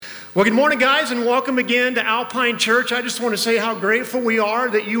Well, good morning, guys, and welcome again to Alpine Church. I just want to say how grateful we are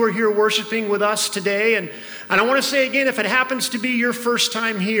that you are here worshiping with us today. And I want to say again, if it happens to be your first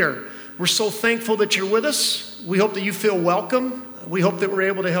time here, we're so thankful that you're with us. We hope that you feel welcome. We hope that we're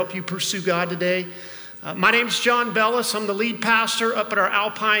able to help you pursue God today. My name's John Bellis. I'm the lead pastor up at our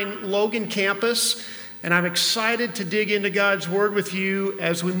Alpine Logan campus, and I'm excited to dig into God's Word with you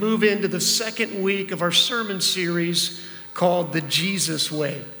as we move into the second week of our sermon series called The Jesus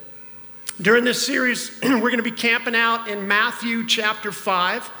Way. During this series, we're going to be camping out in Matthew chapter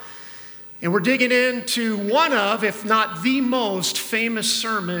 5, and we're digging into one of, if not the most famous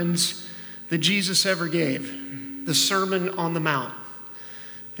sermons that Jesus ever gave, the Sermon on the Mount.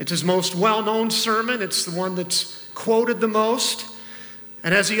 It's his most well-known sermon. It's the one that's quoted the most.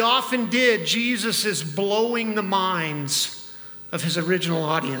 And as he often did, Jesus is blowing the minds of his original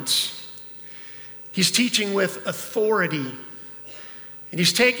audience. He's teaching with authority. And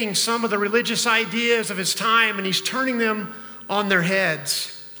he's taking some of the religious ideas of his time and he's turning them on their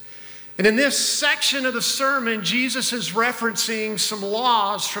heads. And in this section of the sermon, Jesus is referencing some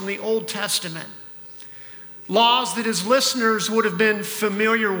laws from the Old Testament. Laws that his listeners would have been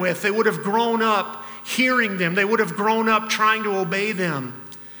familiar with. They would have grown up hearing them. They would have grown up trying to obey them.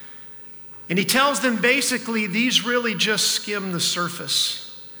 And he tells them basically these really just skim the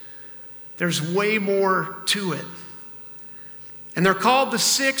surface. There's way more to it. And they're called the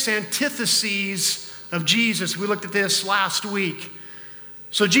 6 antitheses of Jesus. We looked at this last week.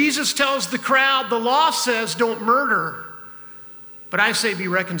 So Jesus tells the crowd, the law says don't murder, but I say be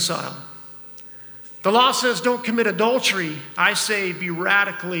reconciled. The law says don't commit adultery. I say be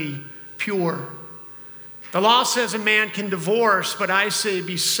radically pure. The law says a man can divorce, but I say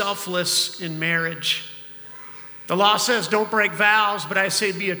be selfless in marriage. The law says don't break vows, but I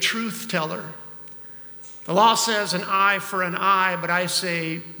say be a truth teller. The law says an eye for an eye, but I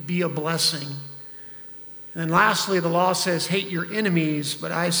say be a blessing. And then lastly, the law says hate your enemies,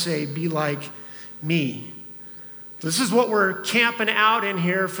 but I say be like me. This is what we're camping out in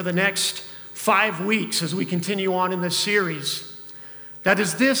here for the next 5 weeks as we continue on in this series. Now,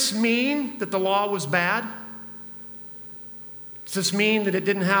 does this mean that the law was bad? Does this mean that it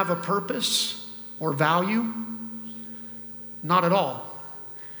didn't have a purpose or value? Not at all.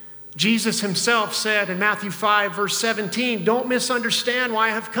 Jesus himself said in Matthew 5, verse 17, don't misunderstand why I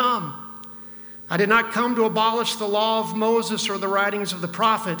have come. I did not come to abolish the law of Moses or the writings of the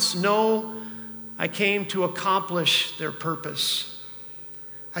prophets. No, I came to accomplish their purpose.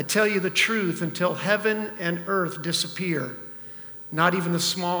 I tell you the truth, until heaven and earth disappear, not even the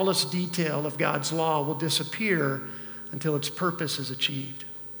smallest detail of God's law will disappear until its purpose is achieved.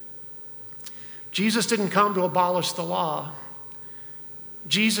 Jesus didn't come to abolish the law.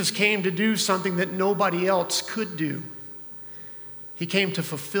 Jesus came to do something that nobody else could do. He came to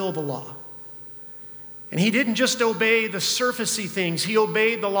fulfill the law. And he didn't just obey the surfacey things. He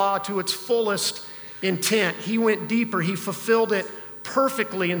obeyed the law to its fullest intent. He went deeper. He fulfilled it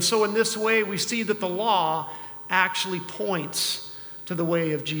perfectly. And so in this way, we see that the law actually points to the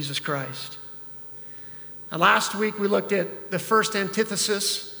way of Jesus Christ. Now, last week, we looked at the first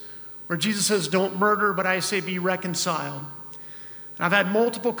antithesis where Jesus says, don't murder, but I say be reconciled. I've had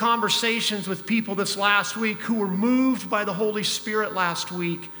multiple conversations with people this last week who were moved by the Holy Spirit last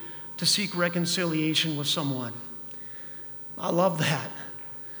week to seek reconciliation with someone. I love that.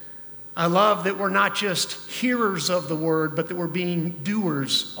 I love that we're not just hearers of the word, but that we're being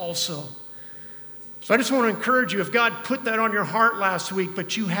doers also. So I just want to encourage you, if God put that on your heart last week,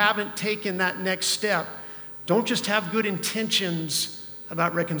 but you haven't taken that next step, don't just have good intentions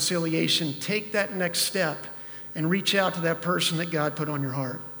about reconciliation. Take that next step and reach out to that person that God put on your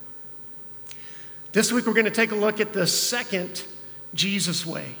heart. This week we're going to take a look at the second Jesus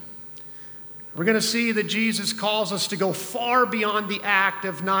way. We're going to see that Jesus calls us to go far beyond the act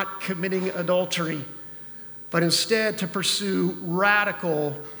of not committing adultery, but instead to pursue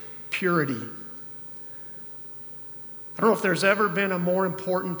radical purity. I don't know if there's ever been a more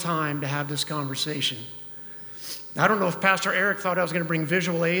important time to have this conversation. I don't know if Pastor Eric thought I was going to bring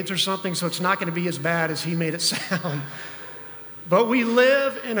visual aids or something, so it's not going to be as bad as he made it sound. But we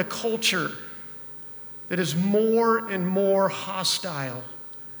live in a culture that is more and more hostile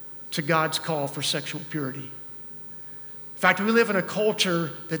to God's call for sexual purity. In fact, we live in a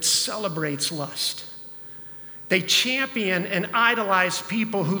culture that celebrates lust. They champion and idolize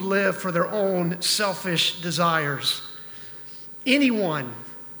people who live for their own selfish desires. Anyone,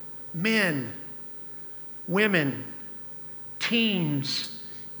 men, women, teens,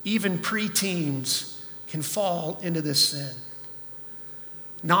 even preteens can fall into this sin.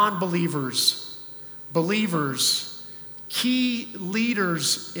 Non-believers, believers, key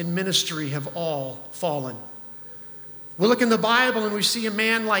leaders in ministry have all fallen. We look in the Bible and we see a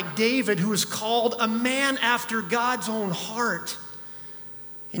man like David who is called a man after God's own heart.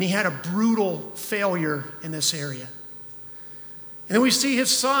 And he had a brutal failure in this area. And then we see his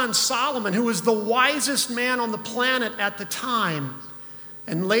son Solomon, who was the wisest man on the planet at the time.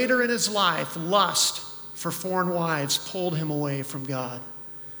 And later in his life, lust for foreign wives pulled him away from God.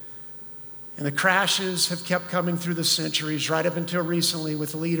 And the crashes have kept coming through the centuries, right up until recently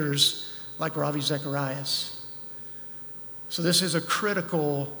with leaders like Ravi Zacharias. So this is a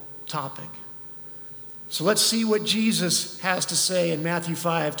critical topic. So let's see what Jesus has to say in Matthew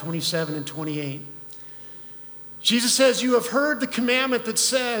 5, 27 and 28. Jesus says, "You have heard the commandment that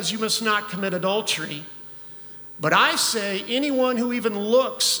says you must not commit adultery. But I say anyone who even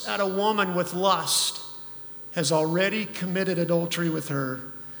looks at a woman with lust has already committed adultery with her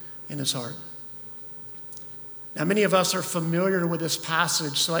in his heart." Now, many of us are familiar with this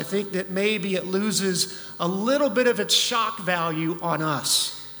passage, so I think that maybe it loses a little bit of its shock value on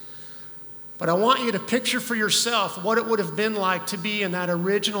us. But I want you to picture for yourself what it would have been like to be in that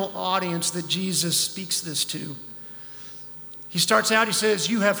original audience that Jesus speaks this to. He starts out, he says,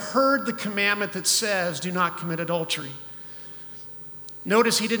 "You have heard the commandment that says, do not commit adultery."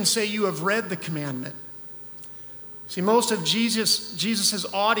 Notice he didn't say you have read the commandment. See, most of Jesus'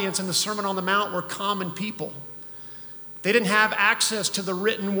 audience in the Sermon on the Mount were common people. They didn't have access to the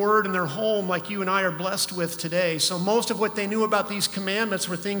written word in their home like you and I are blessed with today. So most of what they knew about these commandments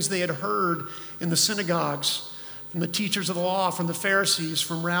were things they had heard in the synagogues, from the teachers of the law, from the Pharisees,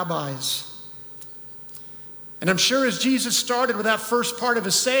 from rabbis. And I'm sure as Jesus started with that first part of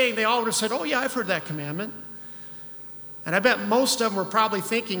his saying, they all would have said, "Oh yeah, I've heard that commandment." And I bet most of them were probably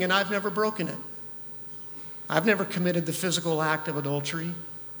thinking, "And I've never broken it. I've never committed the physical act of adultery."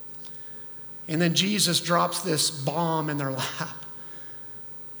 And then Jesus drops this bomb in their lap.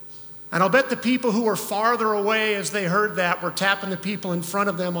 And I'll bet the people who were farther away as they heard that were tapping the people in front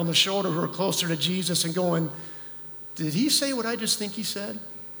of them on the shoulder who were closer to Jesus and going, "Did he say what I just think he said?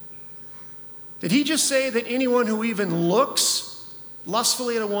 Did he just say that anyone who even looks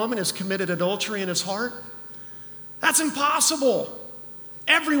lustfully at a woman has committed adultery in his heart? That's impossible.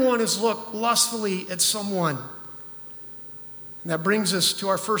 Everyone has looked lustfully at someone." And that brings us to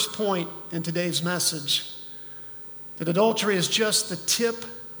our first point in today's message, that adultery is just the tip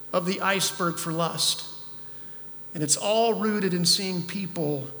of the iceberg for lust. And it's all rooted in seeing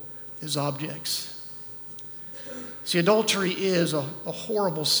people as objects. See, adultery is a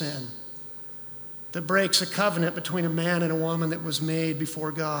horrible sin that breaks a covenant between a man and a woman that was made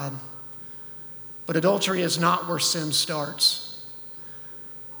before God. But adultery is not where sin starts.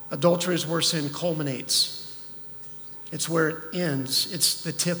 Adultery is where sin culminates. It's where it ends. It's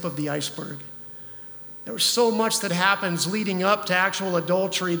the tip of the iceberg. There's so much that happens leading up to actual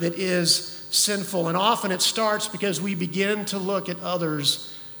adultery that is sinful. And often it starts because we begin to look at others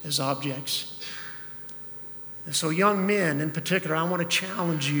as objects. And so young men in particular, I want to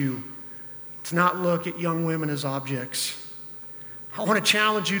challenge you to not look at young women as objects. I want to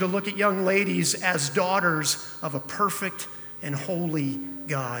challenge you to look at young ladies as daughters of a perfect and holy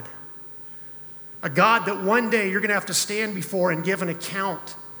God. A God that one day you're going to have to stand before and give an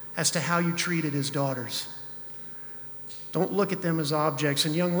account as to how you treated his daughters. Don't look at them as objects.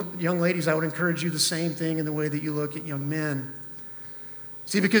 And young ladies, I would encourage you the same thing in the way that you look at young men.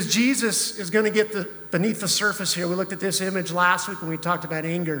 See, because Jesus is going to get beneath the surface here. We looked at this image last week when we talked about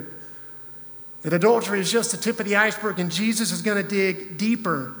anger. That adultery is just the tip of the iceberg, and Jesus is going to dig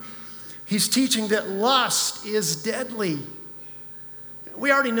deeper. He's teaching that lust is deadly.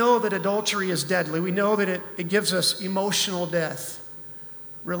 We already know that adultery is deadly. We know that it gives us emotional death,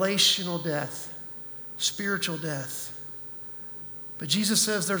 relational death, spiritual death. But Jesus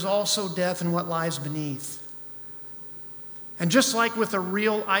says there's also death in what lies beneath. And just like with a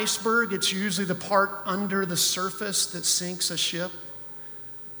real iceberg, it's usually the part under the surface that sinks a ship.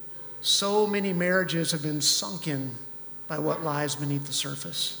 So many marriages have been sunken by what lies beneath the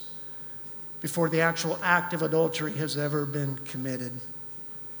surface before the actual act of adultery has ever been committed.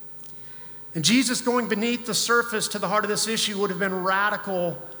 And Jesus going beneath the surface to the heart of this issue would have been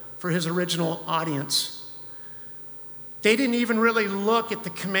radical for his original audience. They didn't even really look at the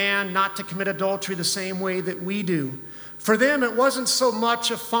command not to commit adultery the same way that we do. For them, it wasn't so much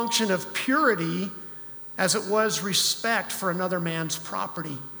a function of purity as it was respect for another man's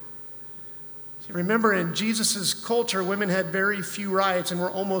property. See, remember, in Jesus' culture, women had very few rights and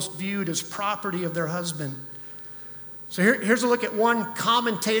were almost viewed as property of their husband. So here's a look at one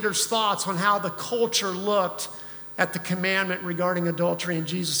commentator's thoughts on how the culture looked at the commandment regarding adultery in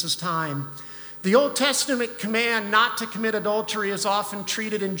Jesus' time. The Old Testament command not to commit adultery is often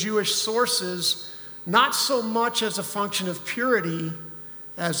treated in Jewish sources not so much as a function of purity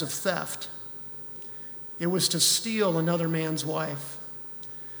as of theft. It was to steal another man's wife.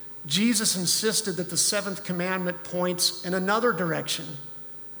 Jesus insisted that the seventh commandment points in another direction,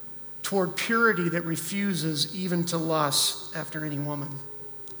 toward purity that refuses even to lust after any woman.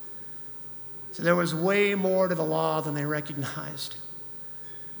 So there was way more to the law than they recognized.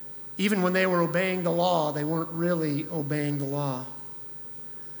 Even when they were obeying the law, they weren't really obeying the law.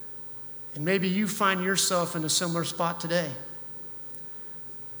 And maybe you find yourself in a similar spot today.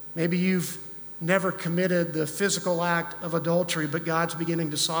 Maybe you've never committed the physical act of adultery, but God's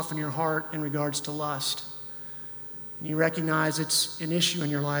beginning to soften your heart in regards to lust. And you recognize it's an issue in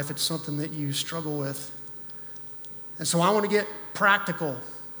your life. It's something that you struggle with. And so I want to get practical.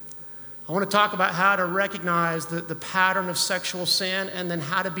 I want to talk about how to recognize the pattern of sexual sin and then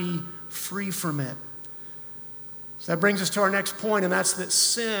how to be free from it. So that brings us to our next point, and that's that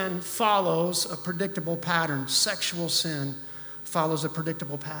sin follows a predictable pattern. Sexual sin follows a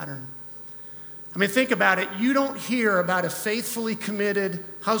predictable pattern. I mean, think about it. You don't hear about a faithfully committed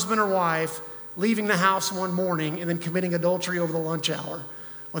husband or wife leaving the house one morning and then committing adultery over the lunch hour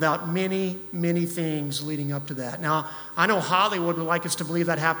without many, many things leading up to that. Now, I know Hollywood would like us to believe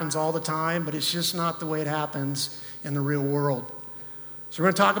that happens all the time, but it's just not the way it happens in the real world. So we're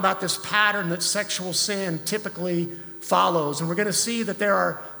going to talk about this pattern that sexual sin typically follows, and we're going to see that there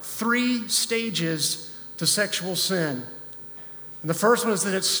are 3 stages to sexual sin. And the first one is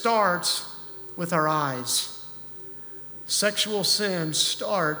that it starts with our eyes. Sexual sin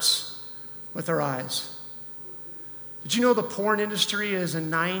starts with our eyes. Did you know the porn industry is a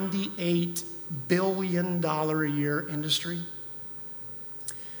 $98 billion a year industry?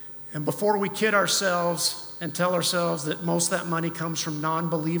 And before we kid ourselves and tell ourselves that most of that money comes from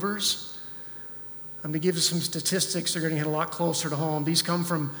non-believers, I'm going to give you some statistics that are going to hit a lot closer to home. These come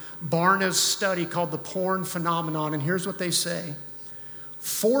from Barna's study called The Porn Phenomenon, and here's what they say.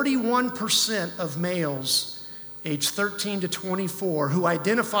 41% of males age 13 to 24 who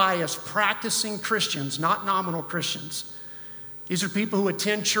identify as practicing Christians, not nominal Christians. These are people who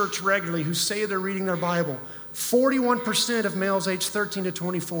attend church regularly, who say they're reading their Bible. 41% of males age 13 to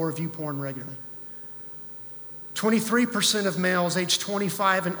 24 view porn regularly. 23% of males age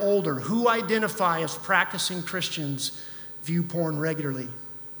 25 and older who identify as practicing Christians view porn regularly.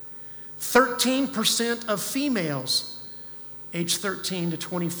 13% of females age 13 to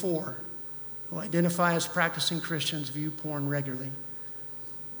 24 who identify as practicing Christians view porn regularly.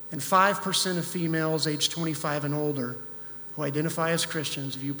 And 5% of females age 25 and older who identify as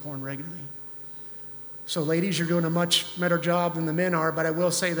Christians view porn regularly. So ladies, you're doing a much better job than the men are, but I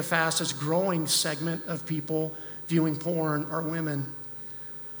will say the fastest growing segment of people viewing porn are women.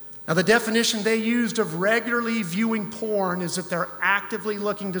 Now, the definition they used of regularly viewing porn is that they're actively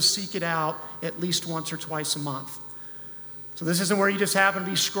looking to seek it out at least once or twice a month. So this isn't where you just happen to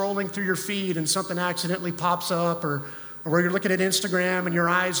be scrolling through your feed and something accidentally pops up, or where you're looking at Instagram and your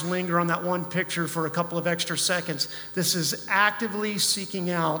eyes linger on that one picture for a couple of extra seconds. This is actively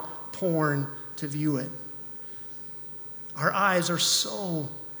seeking out porn to view it. Our eyes are so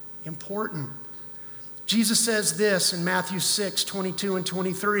important. Jesus says this in Matthew 6, 22 and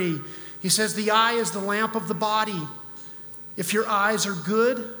 23. He says, the eye is the lamp of the body. If your eyes are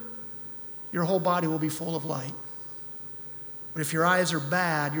good, your whole body will be full of light. But if your eyes are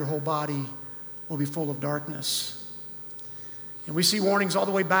bad, your whole body will be full of darkness. And we see warnings all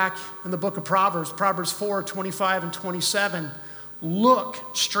the way back in the book of Proverbs, Proverbs 4, 25 and 27.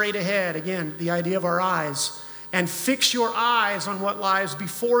 Look straight ahead, again, the idea of our eyes, and fix your eyes on what lies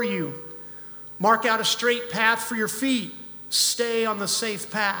before you. Mark out a straight path for your feet. Stay on the safe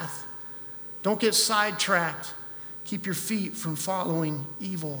path. Don't get sidetracked. Keep your feet from following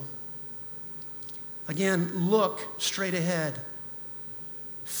evil. Again, look straight ahead.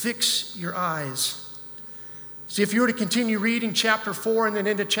 Fix your eyes. See, if you were to continue reading chapter 4 and then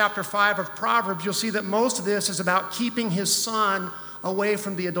into chapter 5 of Proverbs, you'll see that most of this is about keeping his son away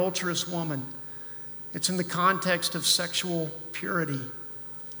from the adulterous woman. It's in the context of sexual purity.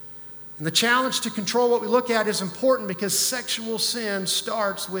 And the challenge to control what we look at is important because sexual sin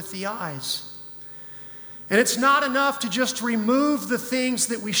starts with the eyes. And it's not enough to just remove the things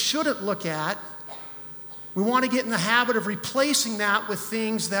that we shouldn't look at. We want to get in the habit of replacing that with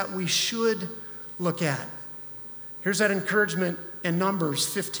things that we should look at. Here's that encouragement in Numbers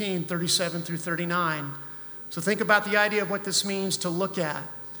 15, 37 through 39. So think about the idea of what this means to look at.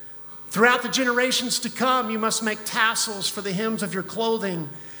 Throughout the generations to come, you must make tassels for the hems of your clothing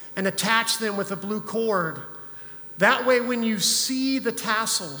and attach them with a blue cord. That way, when you see the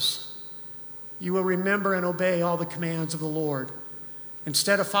tassels, you will remember and obey all the commands of the Lord,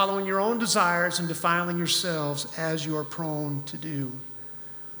 instead of following your own desires and defiling yourselves as you are prone to do.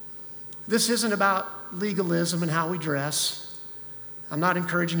 This isn't about legalism and how we dress. I'm not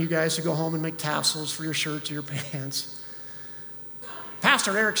encouraging you guys to go home and make tassels for your shirts or your pants.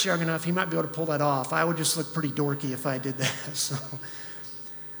 Pastor Eric's young enough, he might be able to pull that off. I would just look pretty dorky if I did that.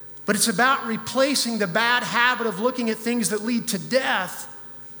 But it's about replacing the bad habit of looking at things that lead to death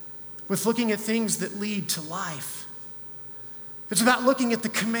with looking at things that lead to life. It's about looking at the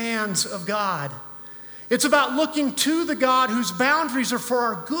commands of God. It's about looking to the God whose boundaries are for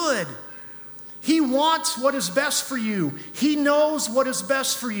our good. He wants what is best for you. He knows what is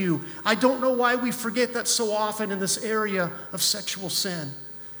best for you. I don't know why we forget that so often in this area of sexual sin.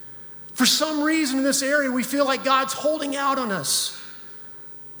 For some reason in this area, we feel like God's holding out on us.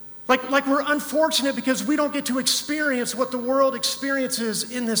 Like we're unfortunate because we don't get to experience what the world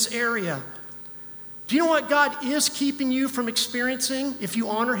experiences in this area. Do you know what God is keeping you from experiencing if you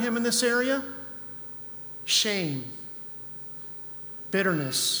honor Him in this area? Shame,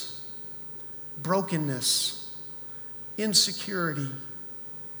 bitterness, brokenness, insecurity,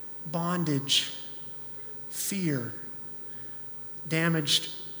 bondage, fear, damaged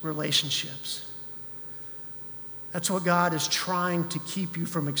relationships. That's what God is trying to keep you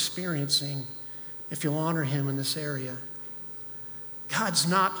from experiencing if you'll honor Him in this area. God's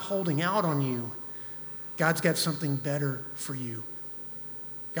not holding out on you. God's got something better for you.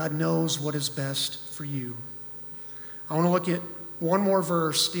 God knows what is best for you. I want to look at one more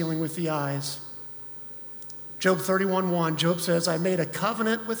verse dealing with the eyes. Job 31:1, Job says, I made a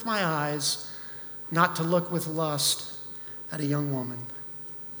covenant with my eyes not to look with lust at a young woman.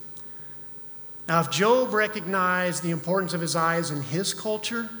 Now, if Job recognized the importance of his eyes in his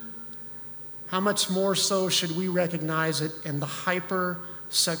culture, how much more so should we recognize it in the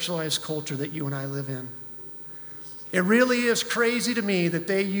hyper-sexualized culture that you and I live in? It really is crazy to me that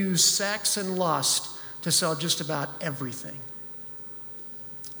they use sex and lust to sell just about everything.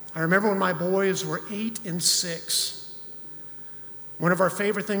 I remember when my boys were 8 and 6, one of our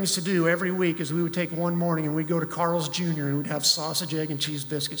favorite things to do every week is we would take one morning and we'd go to Carl's Jr. and we'd have sausage, egg, and cheese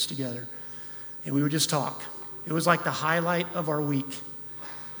biscuits together. And we would just talk. It was like the highlight of our week.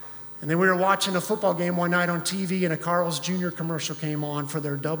 And then we were watching a football game one night on TV and a Carl's Jr. commercial came on for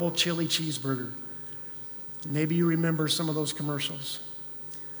their double chili cheeseburger. Maybe you remember some of those commercials.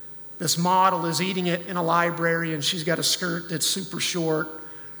 This model is eating it in a library and she's got a skirt that's super short.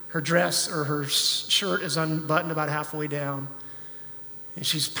 Her dress or her shirt is unbuttoned about halfway down. And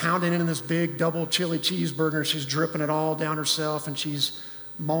she's pounding in this big double chili cheeseburger. She's dripping it all down herself and she's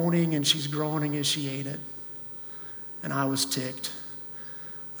moaning and she's groaning as she ate it. And I was ticked.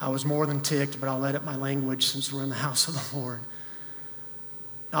 I was more than ticked, but I'll let it my language since we're in the house of the Lord.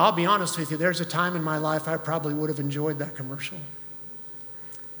 Now, I'll be honest with you, there's a time in my life I probably would have enjoyed that commercial.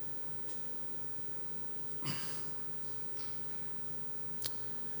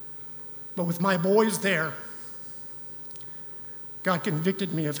 But with my boys there, God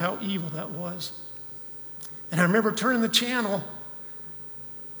convicted me of how evil that was. And I remember turning the channel,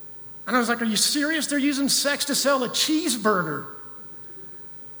 and I was like, are you serious? They're using sex to sell a cheeseburger.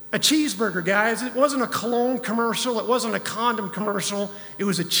 A cheeseburger, guys. It wasn't a cologne commercial. It wasn't a condom commercial. It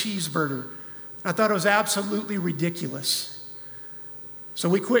was a cheeseburger. I thought it was absolutely ridiculous. So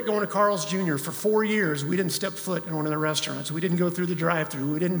we quit going to Carl's Jr. For 4 years. We didn't step foot in one of their restaurants. We didn't go through the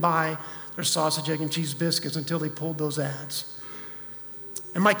drive-thru. We didn't buy their sausage, egg, and cheese biscuits until they pulled those ads.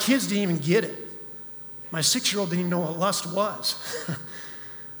 And my kids didn't even get it. My 6-year-old didn't even know what lust was.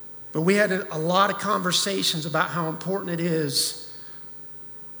 But we had a lot of conversations about how important it is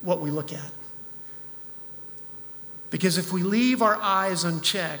what we look at. Because if we leave our eyes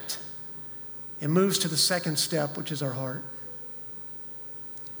unchecked, it moves to the second step, which is our heart.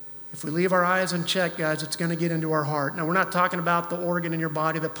 If we leave our eyes unchecked, guys, it's going to get into our heart. Now, we're not talking about the organ in your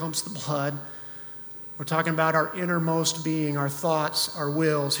body that pumps the blood. We're talking about our innermost being, our thoughts, our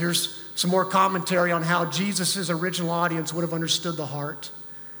wills. Here's some more commentary on how Jesus' original audience would have understood the heart.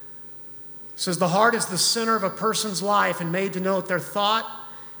 It says, the heart is the center of a person's life and made to note their thought,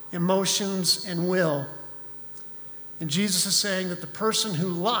 emotions, and will. And Jesus is saying that the person who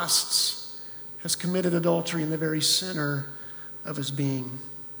lusts has committed adultery in the very center of his being.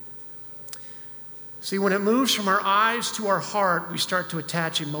 See, when it moves from our eyes to our heart, we start to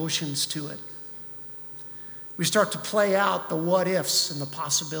attach emotions to it. We start to play out the what ifs and the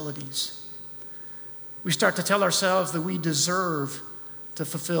possibilities. We start to tell ourselves that we deserve to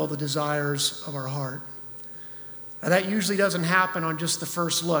fulfill the desires of our heart. Now, that usually doesn't happen on just the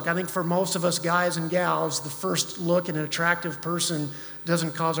first look. I think for most of us guys and gals, the first look at an attractive person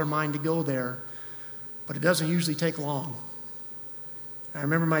doesn't cause our mind to go there. but it doesn't usually take long. I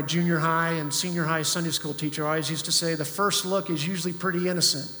remember my junior high and senior high Sunday school teacher always used to say the first look is usually pretty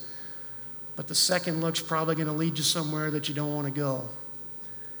innocent, but the second look's probably going to lead you somewhere that you don't want to go.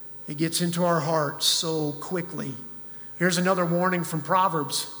 It gets into our hearts so quickly. Here's another warning from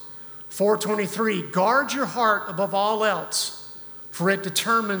Proverbs 4:23. Guard your heart above all else, for it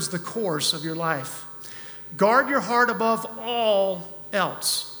determines the course of your life. Guard your heart above all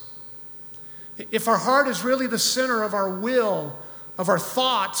else. If our heart is really the center of our will, of our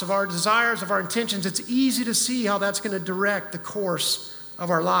thoughts, of our desires, of our intentions, it's easy to see how that's going to direct the course of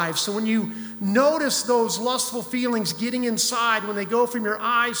our lives. So when you notice those lustful feelings getting inside, when they go from your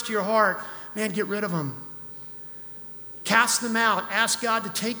eyes to your heart, man, get rid of them. Cast them out. Ask God to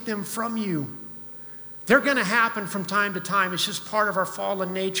take them from you. They're going to happen from time to time. It's just part of our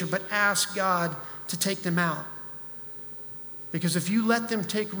fallen nature, but ask God to take them out. Because if you let them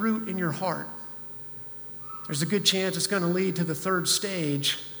take root in your heart, there's a good chance it's going to lead to the third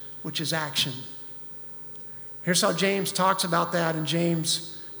stage, which is action. Here's how James talks about that in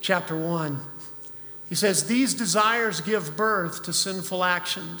James chapter 1. He says, these desires give birth to sinful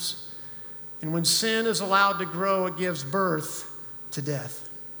actions. And when sin is allowed to grow, it gives birth to death.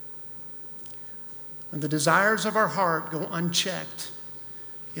 When the desires of our heart go unchecked,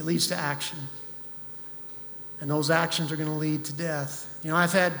 it leads to action. And those actions are going to lead to death. You know,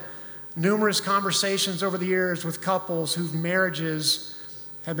 I've had numerous conversations over the years with couples whose marriages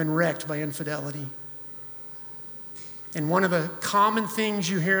have been wrecked by infidelity. And one of the common things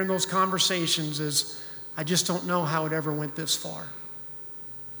you hear in those conversations is, I just don't know how it ever went this far.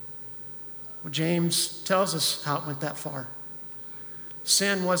 Well, James tells us how it went that far.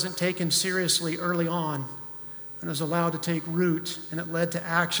 Sin wasn't taken seriously early on and was allowed to take root, and it led to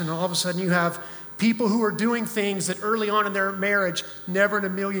action. All of a sudden you have people who are doing things that early on in their marriage never in a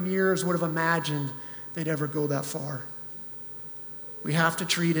million years would have imagined they'd ever go that far. We have to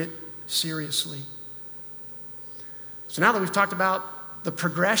treat it seriously. So now that we've talked about the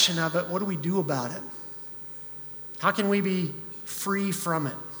progression of it, what do we do about it? How can we be free from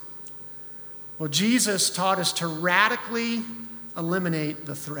it? Well, Jesus taught us to radically eliminate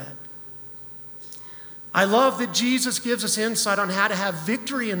the threat. I love that Jesus gives us insight on how to have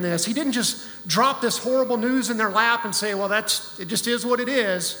victory in this. He didn't just drop this horrible news in their lap and say, well, it just is what it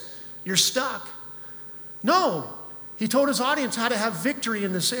is. You're stuck. No, he told his audience how to have victory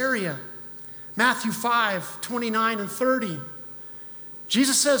in this area. Matthew 5:29 and 30.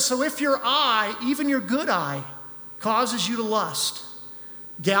 Jesus says, so if your eye, even your good eye, causes you to lust,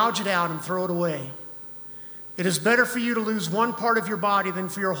 gouge it out and throw it away. It is better for you to lose one part of your body than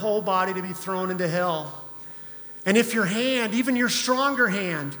for your whole body to be thrown into hell. And if your hand, even your stronger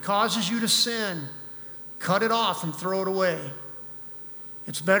hand, causes you to sin, cut it off and throw it away.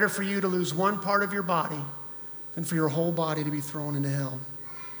 It's better for you to lose one part of your body than for your whole body to be thrown into hell.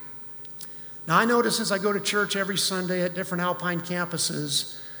 Now, I notice as I go to church every Sunday at different Alpine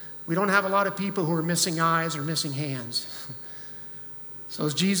campuses, we don't have a lot of people who are missing eyes or missing hands. So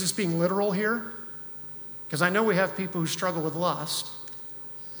is Jesus being literal here? Because I know we have people who struggle with lust.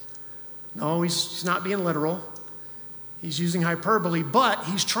 No, he's not being literal. He's using hyperbole, but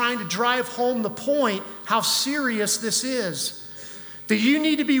he's trying to drive home the point how serious this is. That you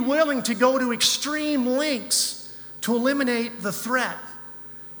need to be willing to go to extreme lengths to eliminate the threat,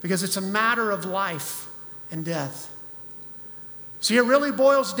 because it's a matter of life and death. See, it really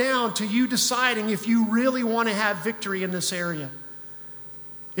boils down to you deciding if you really want to have victory in this area.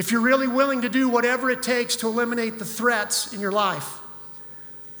 If you're really willing to do whatever it takes to eliminate the threats in your life.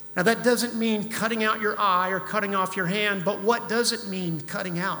 Now, that doesn't mean cutting out your eye or cutting off your hand, but what does it mean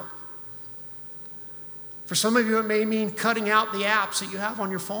cutting out? For some of you, it may mean cutting out the apps that you have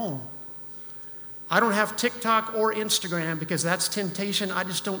on your phone. I don't have TikTok or Instagram because that's temptation I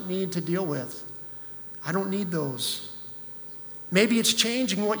just don't need to deal with. I don't need those. Maybe it's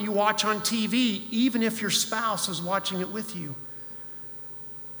changing what you watch on TV, even if your spouse is watching it with you.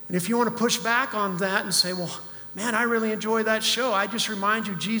 And if you want to push back on that and say, well, man, I really enjoy that show, I just remind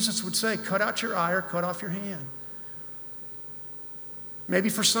you, Jesus would say, cut out your eye or cut off your hand. Maybe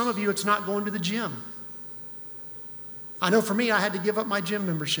for some of you, it's not going to the gym. I know for me, I had to give up my gym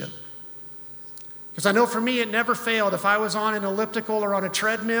membership. Because I know for me, it never failed. If I was on an elliptical or on a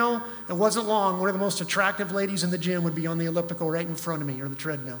treadmill, it wasn't long. One of the most attractive ladies in the gym would be on the elliptical right in front of me, or the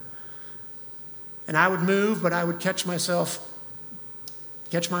treadmill. And I would move, but I would catch my eyes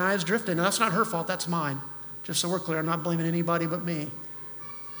drifting. Now, that's not her fault, that's mine. Just so we're clear, I'm not blaming anybody but me.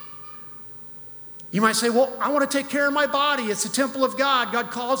 You might say, well, I want to take care of my body. It's the temple of God.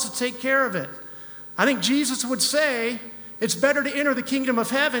 God calls us to take care of it. I think Jesus would say, It's better to enter the kingdom of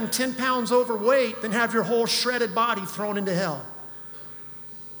heaven 10 pounds overweight than have your whole shredded body thrown into hell.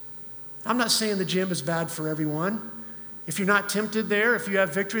 I'm not saying the gym is bad for everyone. If you're not tempted there, if you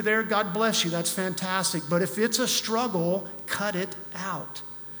have victory there, God bless you. That's fantastic. But if it's a struggle, cut it out.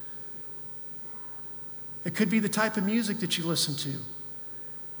 It could be the type of music that you listen to.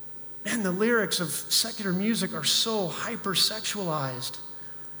 Man, the lyrics of secular music are so hypersexualized.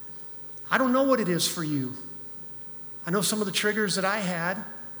 I don't know what it is for you. I know some of the triggers that I had,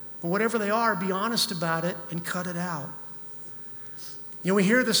 but whatever they are, be honest about it and cut it out. You know, we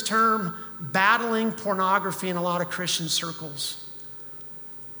hear this term battling pornography in a lot of Christian circles.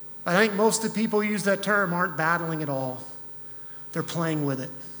 I think most of the people who use that term aren't battling at all. They're playing with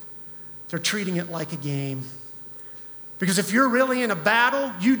it. They're treating it like a game. Because if you're really in a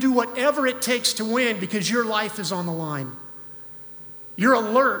battle, you do whatever it takes to win because your life is on the line. You're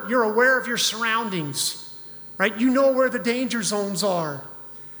alert. You're aware of your surroundings, right? You know where the danger zones are.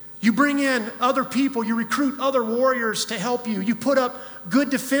 You bring in other people. You recruit other warriors to help you. You put up good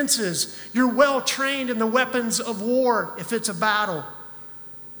defenses. You're well trained in the weapons of war if it's a battle.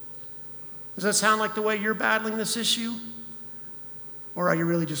 Does that sound like the way you're battling this issue? Or are you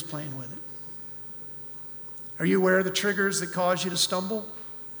really just playing with it? Are you aware of the triggers that cause you to stumble?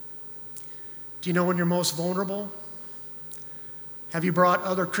 Do you know when you're most vulnerable? Have you brought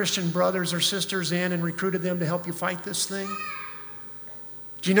other Christian brothers or sisters in and recruited them to help you fight this thing?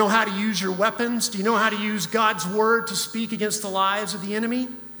 Do you know how to use your weapons? Do you know how to use God's word to speak against the lies of the enemy?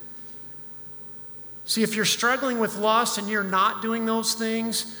 See, if you're struggling with lust and you're not doing those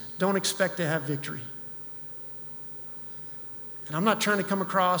things, don't expect to have victory. And I'm not trying to come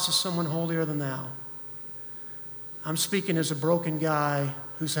across as someone holier than thou. I'm speaking as a broken guy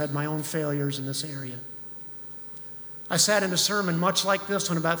who's had my own failures in this area. I sat in a sermon much like this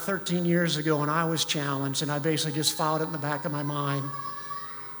one about 13 years ago, and I was challenged, and I basically just filed it in the back of my mind.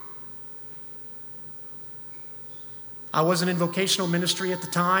 I wasn't in vocational ministry at the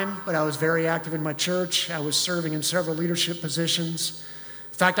time, but I was very active in my church. I was serving in several leadership positions.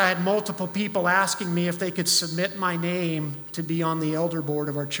 In fact, I had multiple people asking me if they could submit my name to be on the elder board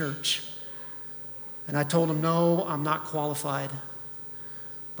of our church. And I told them, no, I'm not qualified.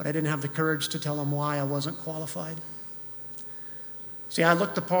 But I didn't have the courage to tell them why I wasn't qualified. See, I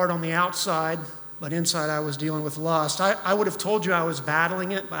looked the part on the outside, but inside I was dealing with lust. I would have told you I was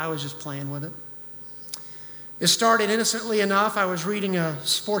battling it, but I was just playing with it. It started innocently enough. I was reading a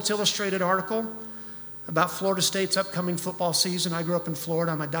Sports Illustrated article about Florida State's upcoming football season. I grew up in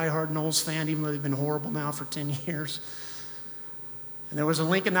Florida. I'm a diehard Noles fan, even though they've been horrible now for 10 years. And there was a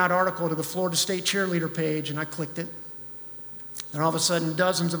link in that article to the Florida State cheerleader page, and I clicked it. And all of a sudden,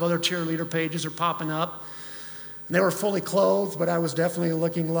 dozens of other cheerleader pages are popping up. And they were fully clothed, but I was definitely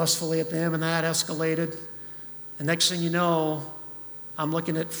looking lustfully at them, and that escalated. And next thing you know, I'm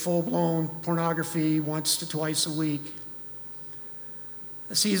looking at full-blown pornography once to twice a week.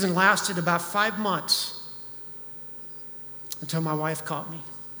 The season lasted about 5 months until my wife caught me.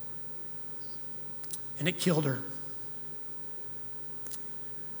 And it killed her.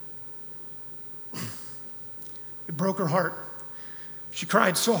 It broke her heart. She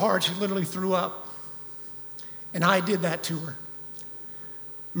cried so hard she literally threw up. And I did that to her.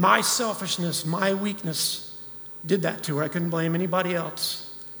 My selfishness, my weakness did that to her. I couldn't blame anybody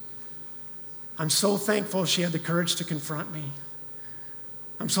else. I'm so thankful she had the courage to confront me.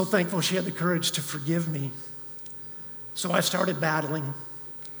 I'm so thankful she had the courage to forgive me. So I started battling.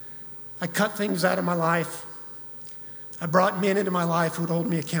 I cut things out of my life. I brought men into my life who would hold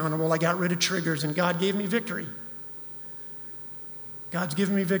me accountable. I got rid of triggers, and God gave me victory. God's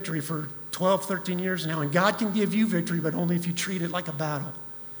given me victory for 12, 13 years now, and God can give you victory, but only if you treat it like a battle.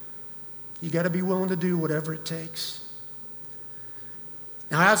 You got to be willing to do whatever it takes.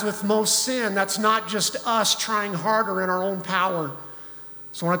 Now, as with most sin, that's not just us trying harder in our own power.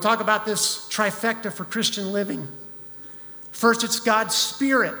 So I want to talk about this trifecta for Christian living. First, it's God's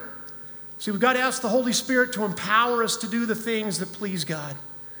Spirit. See, we've got to ask the Holy Spirit to empower us to do the things that please God.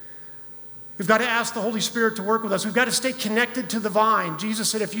 We've got to ask the Holy Spirit to work with us. We've got to stay connected to the vine. Jesus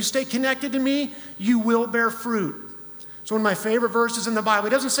said, if you stay connected to me, you will bear fruit. It's one of my favorite verses in the Bible.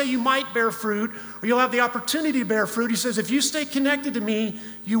 He doesn't say you might bear fruit or you'll have the opportunity to bear fruit. He says, if you stay connected to me,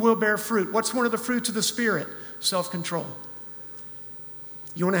 you will bear fruit. What's one of the fruits of the Spirit? Self-control.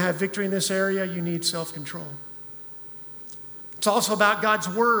 You want to have victory in this area, you need self-control. It's also about God's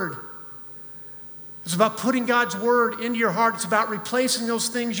Word. It's about putting God's Word into your heart. It's about replacing those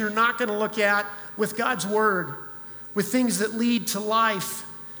things you're not going to look at with God's Word, with things that lead to life.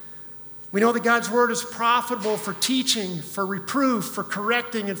 We know that God's Word is profitable for teaching, for reproof, for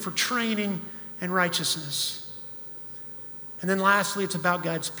correcting, and for training in righteousness. And then lastly, it's about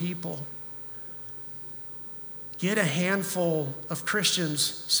God's people. Get a handful of Christians,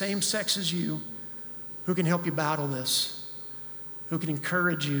 same sex as you, who can help you battle this, who can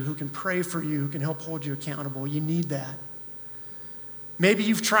encourage you, who can pray for you, who can help hold you accountable. You need that. Maybe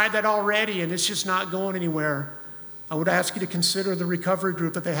you've tried that already and it's just not going anywhere. I would ask you to consider the recovery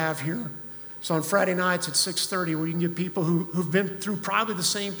group that they have here. So on Friday nights at 6:30, where you can get people who've been through probably the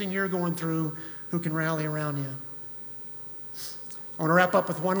same thing you're going through, who can rally around you. I want to wrap up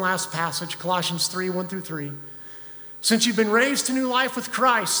with one last passage, Colossians 3:1-3. Since you've been raised to new life with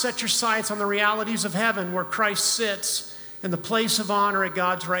Christ, set your sights on the realities of heaven where Christ sits in the place of honor at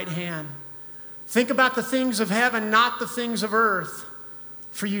God's right hand. Think about the things of heaven, not the things of earth.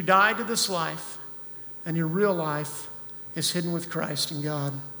 For you died to this life, and your real life is hidden with Christ in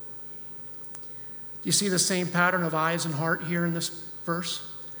God. You see the same pattern of eyes and heart here in this verse?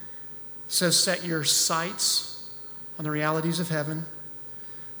 It says, set your sights on the realities of heaven.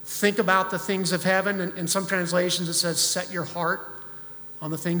 Think about the things of heaven. In some translations, it says, set your heart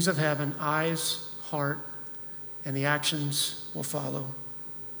on the things of heaven. Eyes, heart, and the actions will follow.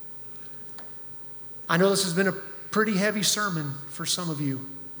 I know this has been a pretty heavy sermon for some of you,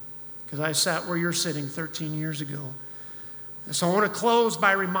 because I sat where you're sitting 13 years ago. So I want to close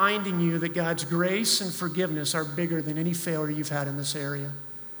by reminding you that God's grace and forgiveness are bigger than any failure you've had in this area.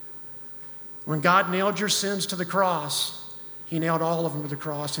 When God nailed your sins to the cross, He nailed all of them to the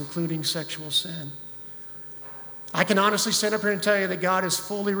cross, including sexual sin. I can honestly stand up here and tell you that God has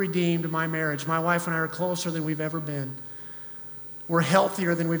fully redeemed my marriage. My wife and I are closer than we've ever been. We're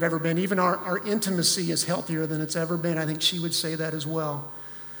healthier than we've ever been. Even our intimacy is healthier than it's ever been. I think she would say that as well.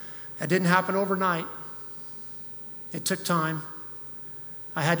 It didn't happen overnight. It took time.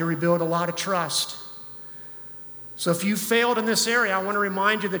 I had to rebuild a lot of trust. So if you failed in this area, I want to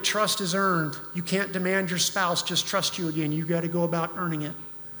remind you that trust is earned. You can't demand your spouse just trust you again. You've got to go about earning it.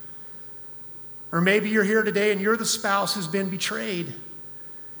 Or maybe you're here today and you're the spouse who's been betrayed,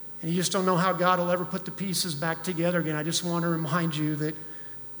 and you just don't know how God will ever put the pieces back together again. I just want to remind you that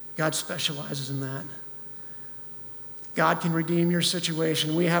God specializes in that. God can redeem your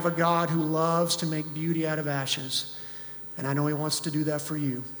situation. We have a God who loves to make beauty out of ashes, and I know He wants to do that for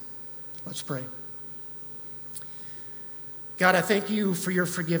you. Let's pray. God, I thank you for your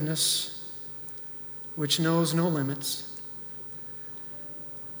forgiveness, which knows no limits.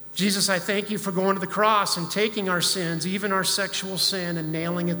 Jesus, I thank you for going to the cross and taking our sins, even our sexual sin, and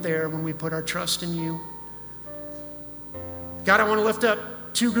nailing it there when we put our trust in you. God, I want to lift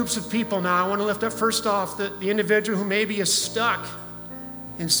up two groups of people now. I want to lift up, first off, the individual who maybe is stuck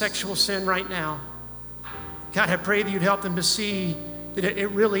in sexual sin right now. God, I pray that you'd help them to see that it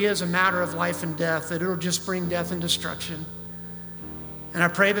really is a matter of life and death, that it'll just bring death and destruction. And I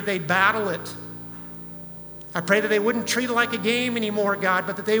pray that they'd battle it. I pray that they wouldn't treat it like a game anymore, God,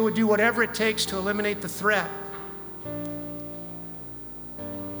 but that they would do whatever it takes to eliminate the threat.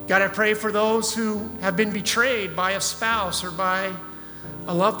 God, I pray for those who have been betrayed by a spouse or by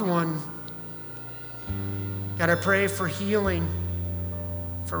a loved one. God, I pray for healing,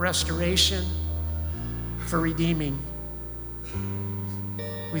 for restoration, for redeeming.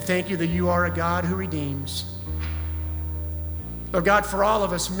 We thank you that you are a God who redeems. Lord God, for all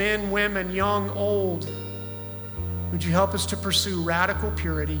of us, men, women, young, old, would you help us to pursue radical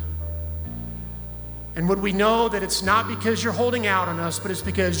purity? And would we know that it's not because you're holding out on us, but it's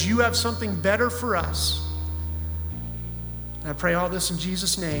because you have something better for us. And I pray all this in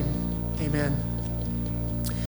Jesus' name. Amen.